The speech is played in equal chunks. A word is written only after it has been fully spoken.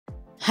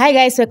Hi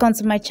guys, welcome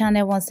to my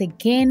channel once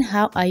again.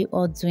 How are you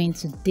all doing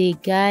today,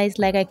 guys?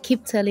 Like I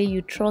keep telling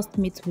you, trust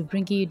me to be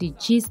bringing you the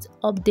gist,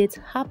 updates,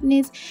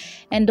 happenings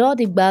and all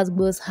the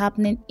buzz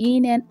happening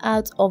in and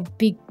out of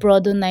Big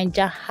Brother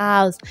Naija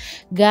house.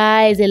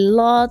 Guys, a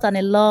lot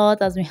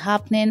has been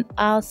happening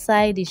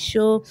outside the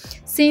show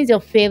since your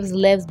faves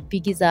left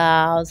Biggie's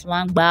house.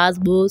 One buzz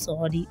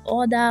or the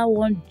other,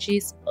 one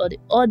gist or the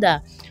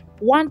other,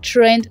 one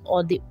trend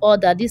or the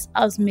other. These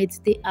housemates,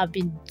 they have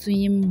been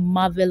doing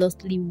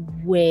marvelously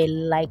well.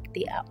 Like,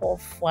 they are all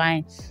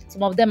fine.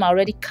 Some of them are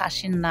already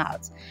cashing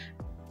out,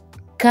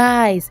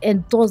 guys.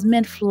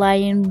 Endorsement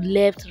flying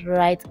left,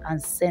 right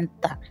and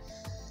center.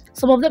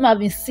 Some of them have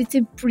been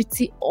sitting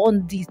pretty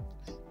on the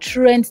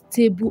trend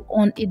table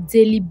on a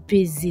daily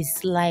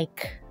basis.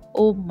 Like,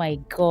 oh my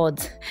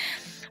god,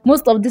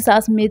 most of these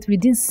housemates, we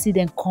didn't see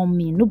them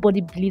coming.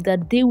 Nobody believed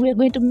that they were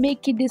going to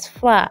make it this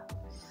far.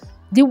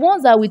 The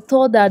ones that we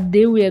thought that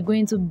they were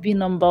going to be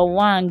number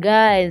one,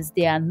 guys,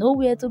 they are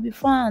nowhere to be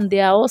found.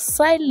 They are all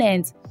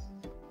silent.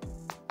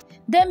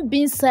 Them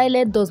being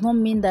silent does not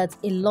mean that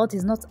a lot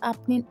is not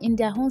happening in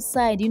their own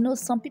side. You know,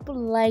 some people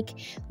like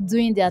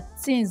doing their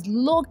things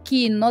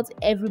low-key. Not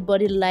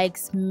everybody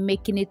likes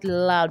making it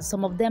loud.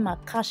 Some of them are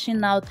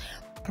cashing out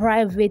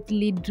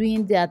privately,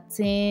 doing their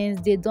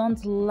things. They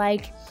don't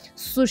like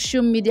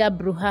social media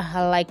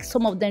brouhaha. Like,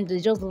 some of them, they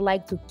just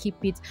like to keep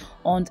it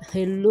on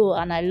hello,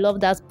 and I love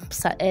that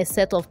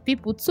set of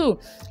people too.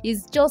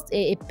 It's just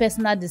a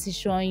personal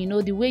decision. You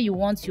know, the way you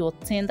want your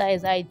thing, that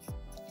is how it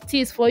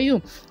is for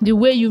you. The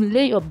way you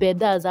lay your bed,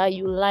 that's how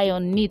you lie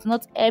on it.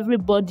 Not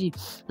everybody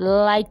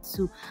like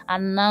to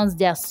announce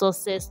their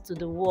success to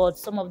the world.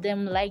 Some of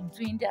them like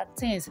doing their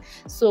things.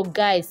 So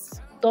guys,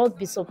 don't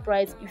be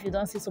surprised if you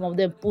don't see some of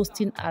them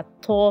posting at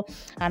all,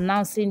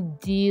 announcing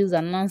deals,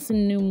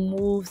 announcing new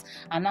moves,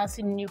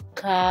 announcing new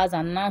cars,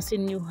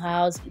 announcing new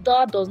house.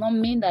 That does not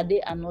mean that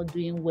they are not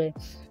doing well.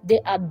 They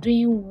are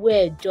doing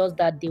well, just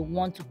that they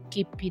want to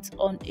keep it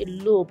on a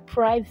low,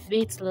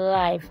 private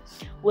life,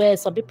 where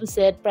some people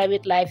said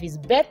private life is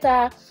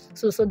better.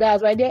 So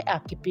that's why they are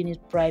keeping it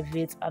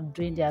private and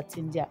doing their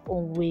thing their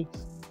own way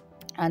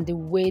and the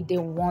way they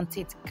want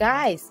it,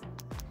 guys.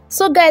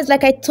 So guys,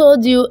 like I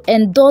told you,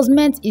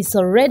 endorsement is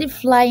already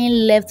flying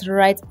left,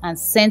 right and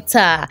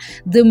center.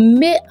 The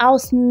male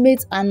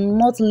housemates are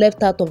not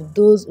left out of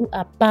those who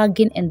are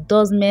bagging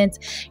endorsement.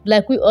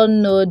 Like we all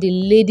know, the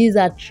ladies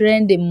are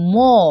trending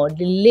more.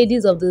 The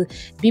ladies of the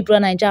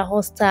BBNAIJA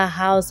hostel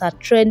house are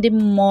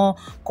trending more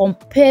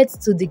compared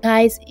to the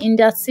guys in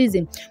that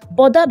season.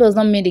 But that does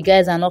not mean the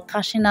guys are not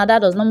cashing out.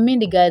 That does not mean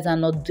the guys are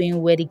not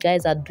doing well. The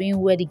guys are doing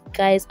well. The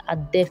guys are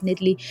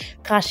definitely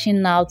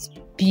cashing out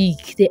big.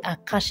 They are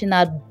cashing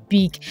out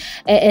big.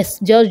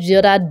 Just the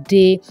other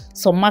day,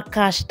 Summer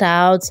cashed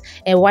out,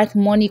 White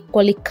Money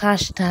equally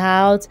cashed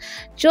out.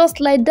 Just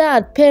like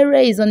that, Pere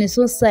is on his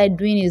own side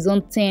doing his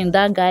own thing.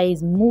 That guy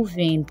is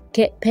moving.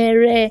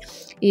 Pere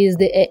is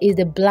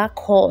the black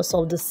horse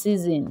of the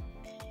season.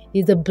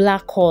 He's the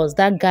black horse.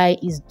 That guy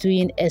is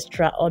doing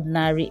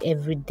extraordinary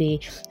every day.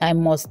 I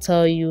must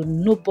tell you,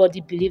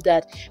 nobody believed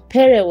that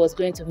Pere was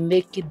going to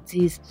make it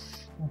this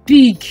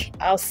big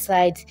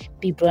outside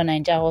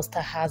BBNAIJA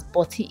hostel house,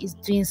 but he is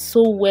doing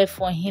so well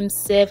for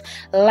himself.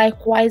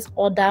 Likewise,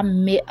 other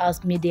male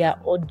housemates, they are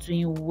all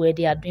doing well.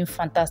 They are doing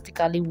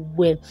fantastically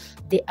well.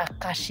 They are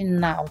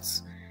cashing out.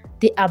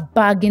 They are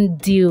bagging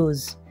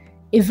deals.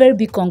 A very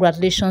big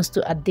congratulations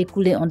to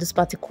Adekunle on this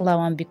particular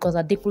one, because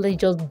Adekunle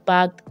just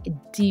bagged a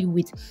deal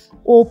with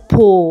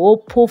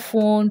Oppo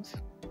phone.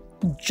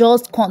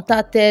 Just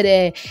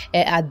contacted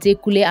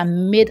Adekunle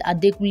and made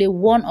Adekunle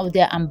one of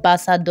their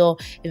ambassador.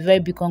 A very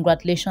big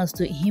congratulations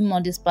to him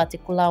on this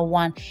particular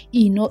one.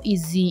 He no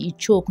easy, he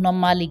choke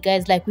normally,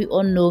 guys. Like we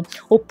all know,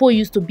 Oppo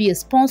used to be a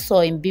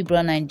sponsor in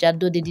BBNAIJA,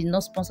 though they did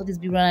not sponsor this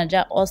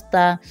BBNAIJA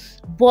All-Star.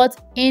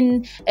 But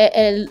in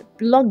a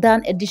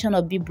lockdown edition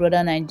of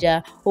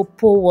BBNAIJA,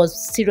 Oppo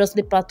was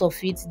seriously part of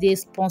it. They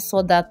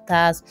sponsored that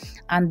task,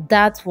 and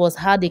that was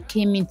how they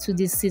came into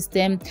this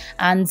system.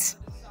 And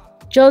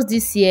just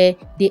this year,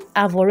 they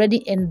have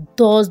already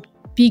endorsed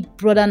Big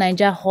Brother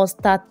Naija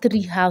hostel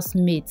 3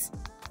 housemates.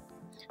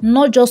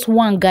 Not just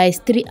one, guys,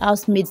 3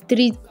 housemates.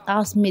 3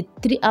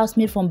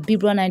 housemates from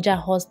BBNAIJA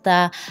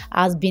hostel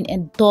has been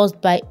endorsed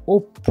by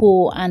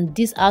Oppo, and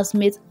these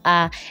housemates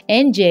are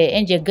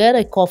NJ got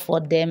a call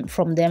from them,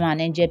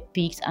 and NJ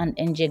picked, and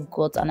NJ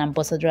got an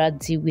ambassador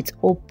deal with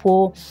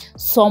Oppo.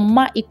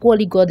 Summer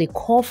equally got a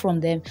call from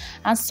them,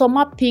 and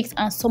Summer picked,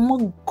 and Summer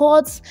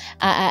got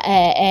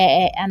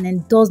an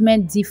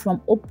endorsement deal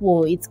from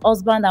Oppo. It's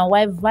husband and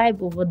wife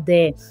vibe over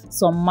there.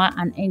 Summer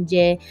and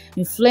NJ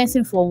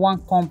influencing for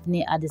one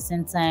company at the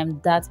same time.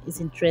 That is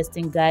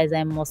interesting, guys,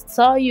 I must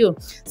tell you.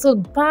 So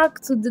back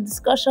to the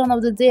discussion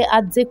of the day.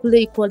 Adekunle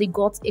equally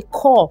got a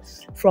call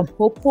from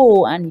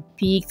Oppo and he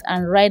picked,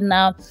 and right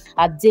now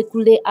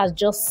Adekunle has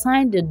just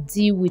signed a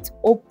deal with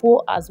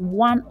Oppo as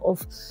one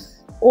of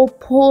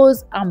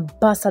Oppo's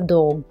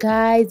ambassador.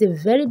 Guys, a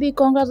very big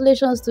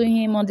congratulations to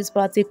him on this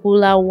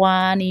particular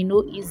one.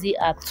 Easy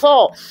at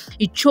all.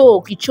 He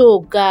choke,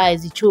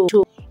 guys, he choke.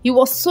 He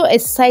was so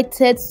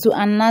excited to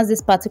announce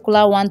this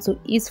particular one to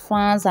his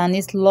fans and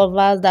his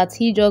lovers that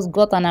he just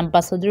got an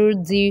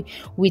ambassadorial deal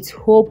with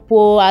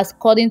Oppo.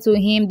 According to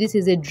him, this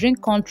is a dream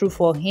come true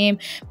for him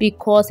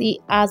because he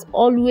has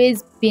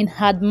always been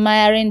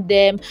admiring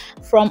them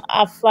from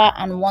afar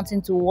and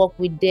wanting to work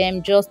with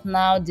them. Just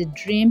now, the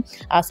dream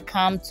has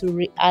come to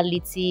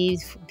reality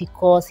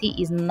because he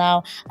is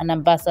now an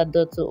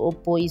ambassador to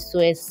Oppo. He's so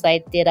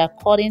excited.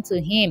 According to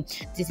him,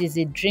 this is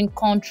a dream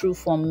come true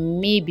for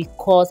me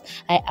because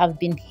I have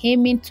been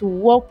aiming to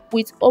work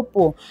with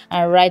Oppo,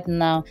 and right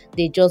now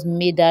they just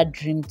made that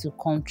dream to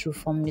come true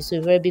for me. So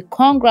a very big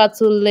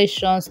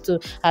congratulations to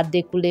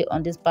Adekunle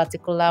on this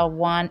particular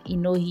one.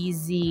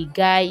 Easy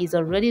guy is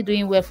already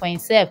doing well for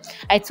himself.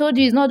 I told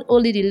you it's not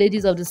only the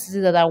ladies of the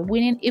city that are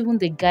winning, even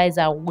the guys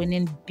are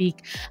winning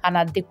big, and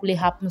Adekunle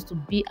happens to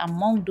be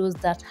among those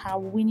that are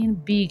winning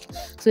big.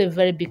 So a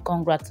very big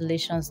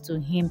congratulations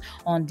to him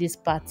on this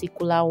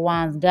particular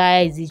one.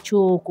 Guys, he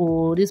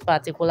choke. This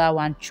particular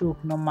one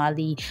choke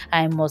normally.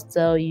 I must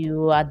tell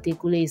you,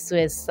 Adekunle is so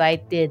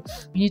excited.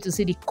 You need to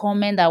see the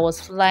comment that was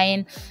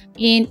flying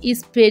in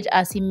his page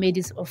as he made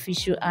his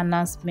official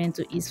announcement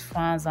to his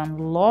fans and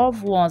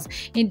loved ones.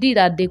 Indeed,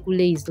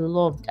 Adekunle is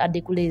loved.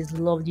 Adekunle is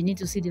loved. You need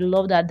to see the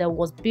love that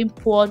was being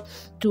poured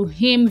to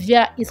him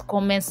via his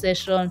comment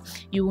section.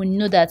 You will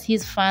know that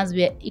his fans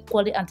were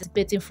equally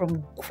anticipating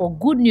for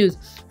good news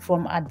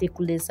from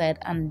Adekunle's side,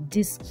 and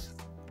this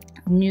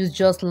news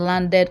just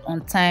landed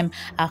on time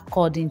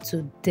according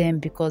to them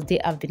because they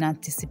have been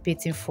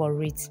anticipating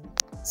for it.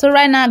 So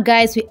right now,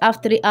 guys, we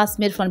have 3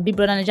 housemates from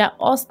BBNAIJA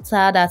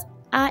All-Star that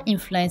are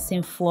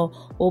influencing for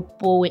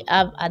Oppo. We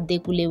have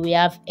Adekunle, we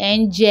have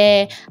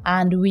NJ,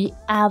 and we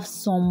have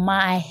some more.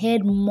 I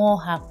heard more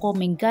are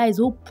coming. Guys,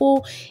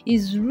 Oppo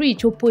is rich.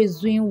 Oppo is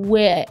doing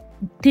well.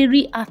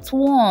 3 at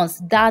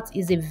once. That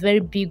is a very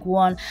big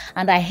one,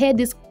 and I heard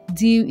this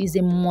deal is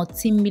a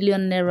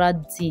multi-million naira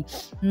deal,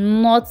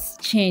 not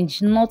change.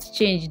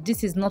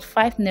 This is not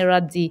 5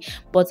 naira deal,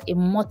 but a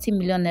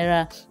multi-million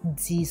naira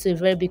deal. So a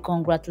very big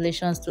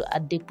congratulations to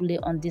Adekunle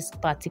on this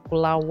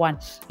particular one.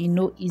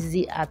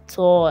 Easy at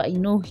all.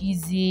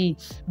 Easy.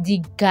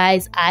 The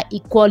guys are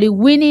equally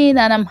winning,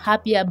 and I'm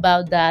happy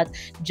about that.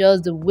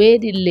 Just the way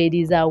the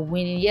ladies are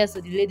winning. Yes, so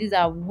the ladies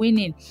are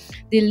winning.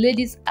 The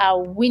ladies are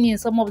winning.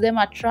 Some of them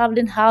are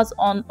traveling house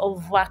on a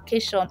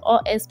vacation, all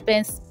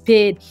expense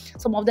paid.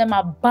 Some of them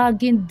are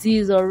bagging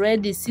deals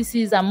already.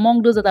 Sissy is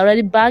among those that are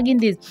already bagging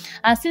this,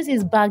 and Sissy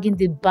is bagging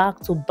the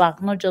back to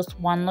back, not just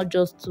 1, not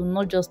just 2,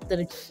 not just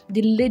 3.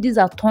 The ladies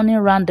are turning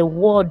around the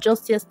world.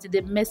 Just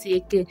yesterday, Mercy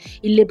Eke,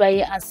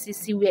 Ilebaye, and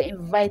Sissy were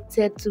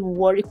invited to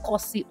Warri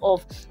courtesy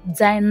of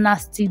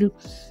Dynasty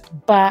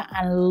Bar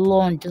and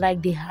Lounge.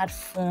 Like, they had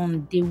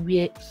fun. They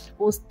were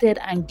hosted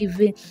and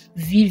given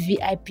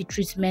VVIP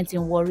treatment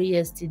in Warri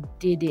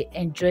yesterday. They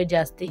enjoyed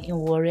their stay in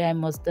Warri. I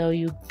must tell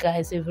you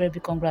guys, a very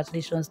big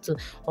congratulations to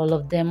all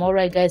of them. All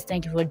right, guys,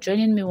 thank you for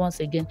joining me once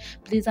again.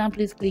 Please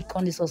click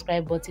on the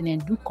subscribe button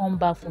and do come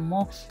back for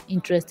more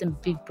interesting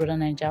Big Brother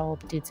Naija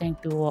updates.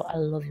 Thank you all. I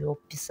love you all.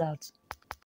 Peace out.